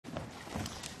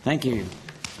Thank you.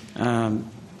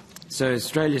 So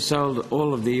Australia sold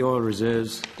all of the oil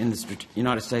reserves in the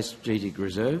United States Strategic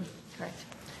Reserve. Correct.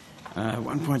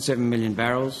 1.7 million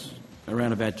barrels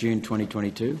around about June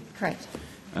 2022. Correct.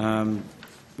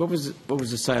 What was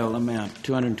the sale amount?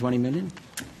 220 million?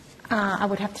 I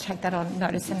would have to take that on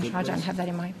notice, Senator. I don't have that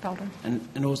in my folder.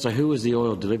 And also, who was the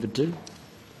oil delivered to?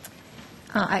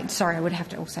 Sorry, I would have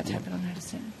to also take that on notice,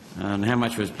 Senator. And how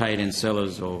much was paid in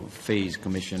sellers or fees,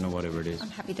 commission or whatever it is? I'm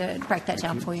happy to break that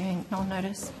down for you on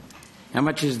notice. How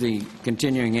much is the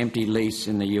continuing empty lease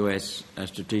in the US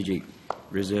Strategic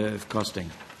Reserve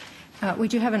costing? We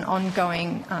do have an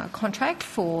ongoing contract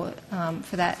for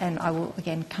that, and I will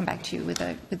again come back to you with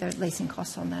the leasing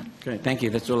costs on that. Great, thank you.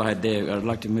 That's all I had there. I'd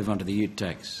like to move on to the ute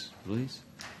tax, please.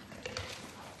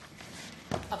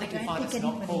 I think you'll find it's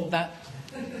not called that,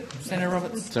 Senator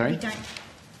Roberts. Sorry?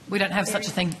 We don't have such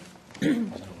a thing.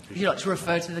 Would you like to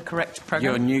refer to the correct program?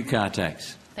 Your new car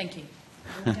tax. Thank you.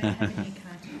 We don't have a new car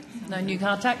tax. No new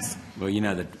car tax? Well, you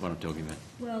know what I'm talking about.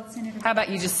 Well, Senator, How about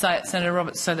you just say it, Senator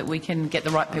Roberts, so that we can get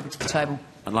the right people to the table?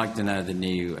 I'd like to know the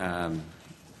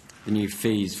new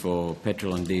fees for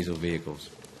petrol and diesel vehicles.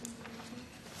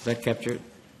 Does that capture it?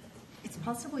 it's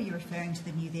possible you're referring to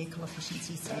the new vehicle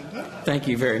efficiency standard. Thank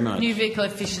you very much. New vehicle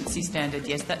efficiency standard,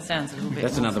 yes, that sounds a little bit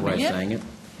That's more another way of familiar. saying it.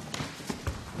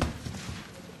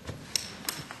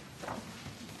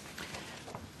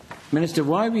 Minister,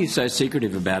 why were you so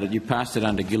secretive about it? You passed it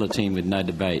under guillotine with no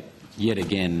debate. Yet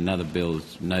again, another bill,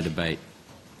 no debate.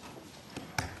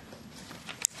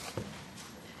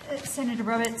 Senator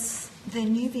Roberts, the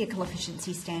new vehicle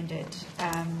efficiency standard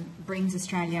brings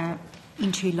Australia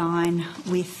into line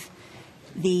with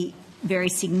the very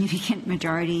significant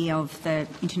majority of the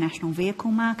international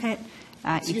vehicle market.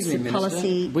 Excuse it's me, a Minister.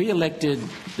 policy.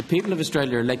 The people of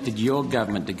Australia elected your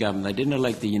government to govern. They didn't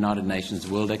elect the United Nations,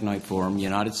 World Economic Forum,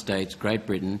 United States, Great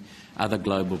Britain, other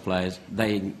global players.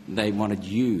 They wanted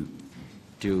you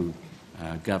to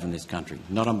govern this country,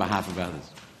 not on behalf of others.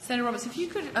 Senator Roberts, if you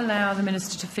could allow the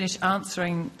Minister to finish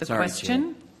answering the Sorry, question.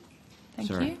 Chair. Thank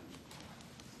Sorry. you.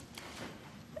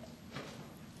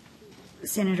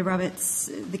 Senator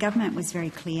Roberts, the government was very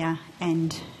clear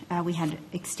and we had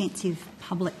extensive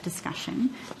public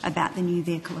discussion about the new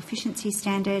vehicle efficiency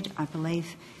standard. I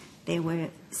believe there were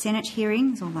Senate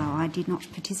hearings, although I did not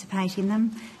participate in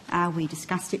them. We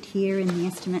discussed it here in the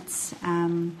estimates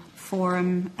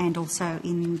forum and also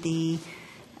in the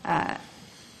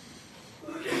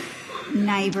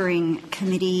neighbouring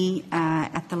committee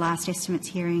at the last estimates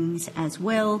hearings as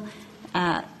well.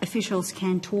 Officials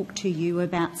can talk to you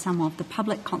about some of the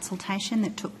public consultation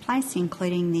that took place,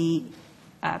 including the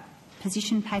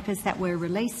position papers that were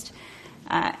released,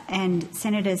 and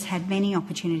senators had many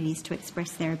opportunities to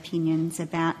express their opinions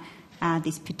about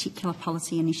this particular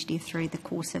policy initiative through the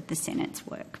course of the Senate's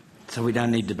work. So we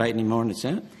don't need debate anymore in the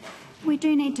Senate? We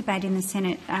do need debate in the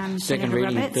Senate, Senator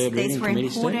reading, Roberts. third These reading, were committee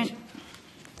important. stage?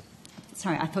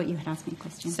 Sorry, I thought you had asked me a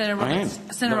question. Senator Roberts,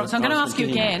 Senator Roberts, I'm going to ask you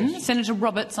again. Senator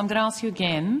Roberts, I'm going to ask you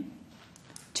again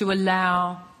to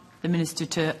allow the Minister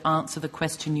to answer the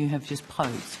question you have just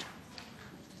posed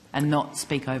and not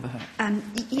speak over her.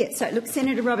 So look,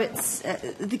 Senator Roberts,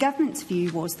 the government's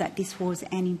view was that this was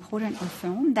an important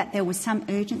reform, that there was some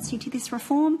urgency to this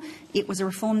reform. It was a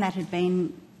reform that had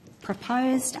been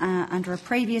proposed under a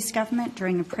previous government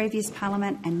during a previous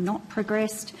parliament and not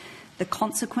progressed. The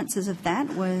consequences of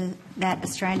that were that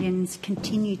Australians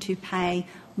continue to pay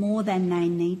more than they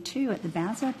need to at the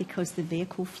Bowser because the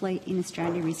vehicle fleet in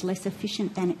Australia is less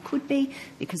efficient than it could be,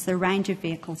 because the range of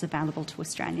vehicles available to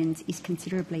Australians is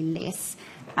considerably less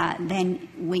than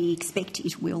we expect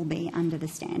it will be under the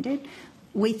standard.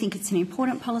 We think it's an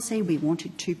important policy. We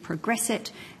wanted to progress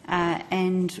it,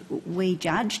 and we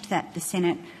judged that the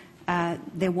Senate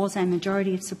there was a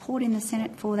majority of support in the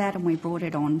Senate for that, and we brought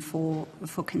it on for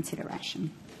consideration.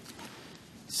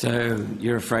 So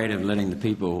you're afraid of letting the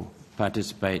people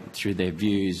participate through their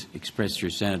views expressed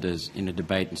through senators in a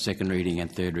debate in second reading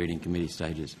and third reading committee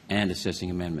stages and assessing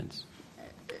amendments?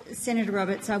 Senator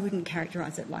Roberts, I wouldn't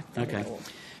characterise it like that at all.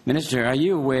 Minister, are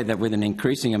you aware that with an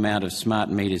increasing amount of smart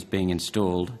meters being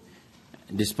installed,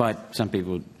 despite some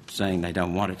people saying they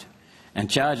don't want it, and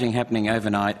charging happening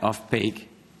overnight off-peak,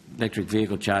 electric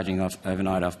vehicle charging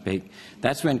overnight off-peak,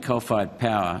 that's when coal-fired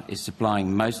power is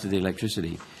supplying most of the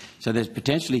electricity. So there's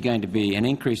potentially going to be an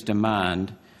increased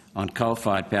demand on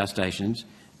coal-fired power stations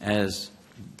as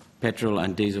petrol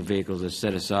and diesel vehicles are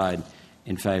set aside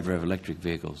in favour of electric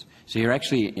vehicles. So you're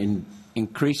actually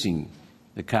increasing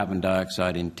the carbon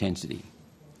dioxide intensity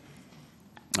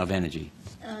of energy.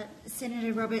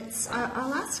 Senator Roberts,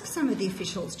 I'll ask some of the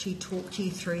officials to talk to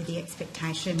you through the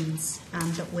expectations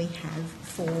that we have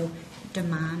for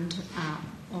demand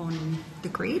on the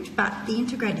grid, but the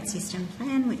Integrated System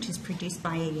Plan, which is produced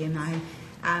by EMO,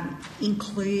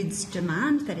 includes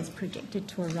demand that is projected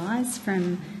to arise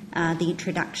from the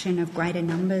introduction of greater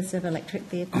numbers of electric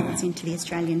vehicles into the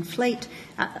Australian fleet,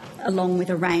 along with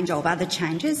a range of other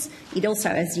changes. It also,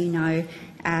 as you know,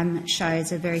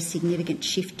 shows a very significant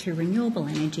shift to renewable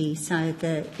energy, so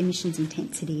the emissions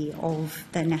intensity of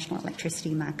the national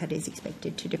electricity market is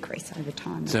expected to decrease over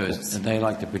time. So are they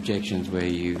like the projections where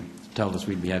you told us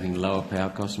we'd be having lower power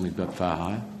costs and we've got far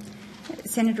higher?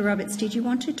 Senator Roberts, did you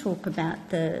want to talk about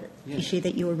the issue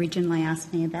that you originally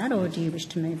asked me about, or do you wish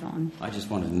to move on? I just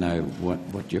wanted to know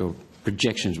what your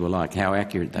projections were like, how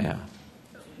accurate they are.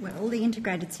 Well, the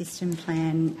Integrated System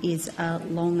Plan is a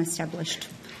long-established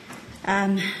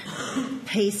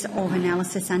piece of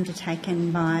analysis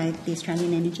undertaken by the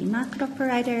Australian Energy Market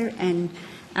Operator, and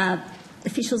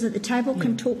officials at the table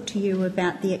can talk to you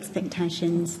about the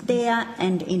expectations there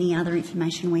and any other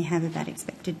information we have about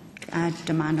expected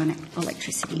demand on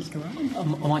electricity. I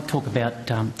might talk about,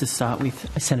 to start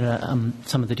with, Senator,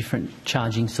 some of the different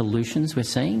charging solutions we're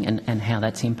seeing and how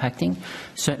that's impacting.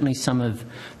 Certainly some of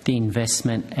the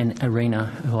investment, and Arena,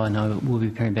 who I know will be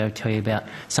preparing to tell you about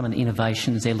some of the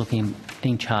innovations they're looking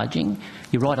in charging.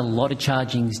 You're right, a lot of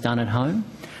charging is done at home,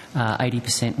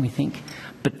 80% we think.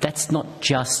 But that's not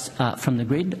just from the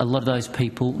grid. A lot of those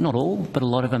people, not all, but a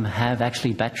lot of them have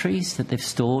actually batteries that they've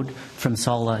stored from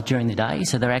solar during the day.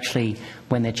 So they're actually,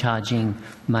 when they're charging,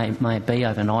 may be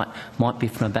overnight, might be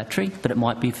from a battery, but it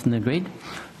might be from the grid.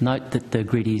 Note that the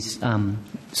grid is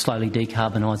slowly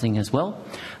decarbonising as well.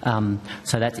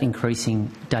 So that's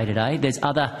increasing day to day. There's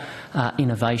other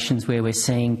innovations where we're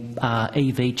seeing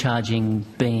EV charging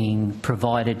being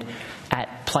provided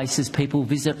at places people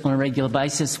visit on a regular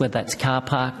basis, whether that's car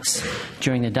parks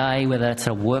during the day, whether that's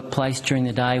at a workplace during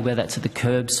the day, whether that's at the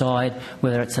curbside,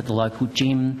 whether it's at the local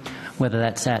gym, whether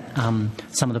that's at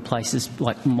some of the places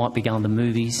like might be going to the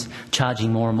movies,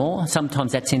 charging more and more.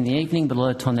 Sometimes that's in the evening, but a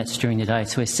lot of the time that's during the day.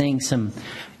 So we're seeing some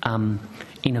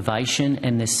innovation,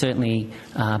 and there's certainly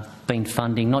been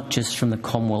funding, not just from the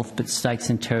Commonwealth, but states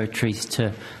and territories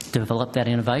to develop that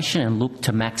innovation and look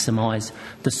to maximise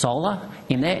the solar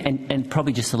in there. And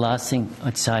probably just the last thing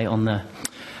I'd say on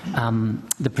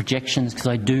the projections, because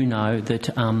I do know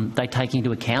that they take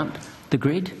into account the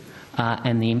grid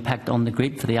and the impact on the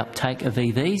grid for the uptake of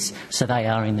EVs, so they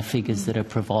are in the figures that are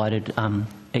provided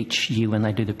each year when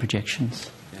they do the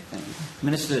projections.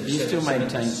 Minister, do you still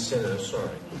maintain... Senator, sorry,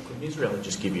 could Ms. Rowley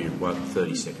just give you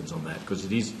 30 seconds on that, because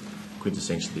it is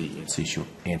quintessentially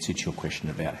answer to your question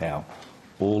about how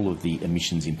all of the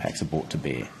emissions impacts are brought to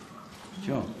bear.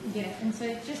 Sure. Yeah, and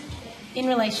so just in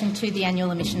relation to the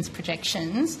annual emissions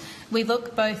projections, we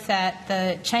look both at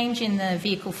the change in the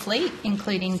vehicle fleet,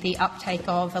 including the uptake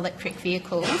of electric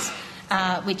vehicles,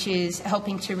 which is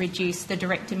helping to reduce the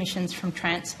direct emissions from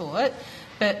transport.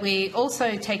 But we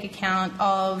also take account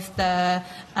of the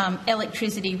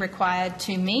electricity required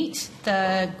to meet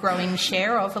the growing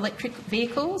share of electric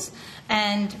vehicles.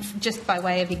 And just by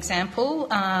way of example,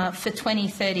 for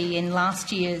 2030 in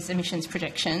last year's emissions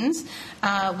projections,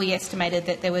 we estimated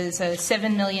that there was a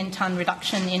 7 million tonne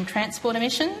reduction in transport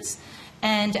emissions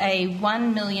and a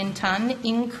 1 million tonne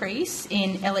increase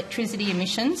in electricity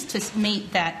emissions to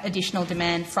meet that additional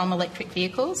demand from electric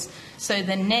vehicles. So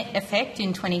the net effect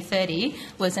in 2030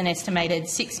 was an estimated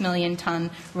 6 million tonne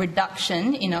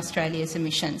reduction in Australia's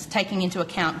emissions, taking into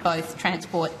account both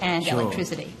transport and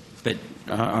electricity. But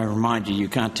I remind you, you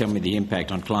can't tell me the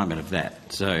impact on climate of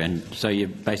that. So you're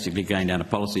basically going down a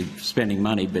policy of spending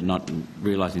money but not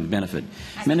realising the benefit.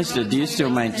 Minister, do you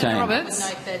still maintain... Roberts.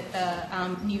 Note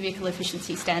that the new vehicle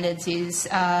efficiency standards is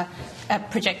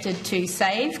projected to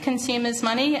save consumers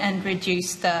money and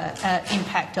reduce the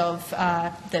impact of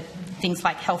the things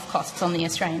like health costs on the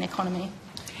Australian economy.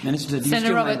 Minister, do you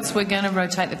Senator Roberts, we're going to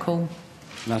rotate the call.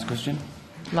 Last question.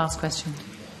 Last question.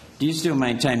 Do you still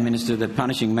maintain, Minister, that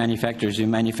punishing manufacturers who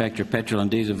manufacture petrol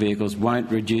and diesel vehicles won't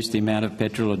reduce the amount of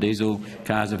petrol or diesel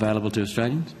cars available to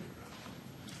Australians?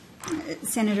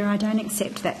 Senator, I don't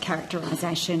accept that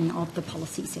characterisation of the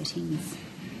policy settings.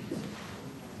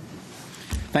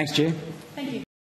 Thanks, Chair. Thank you.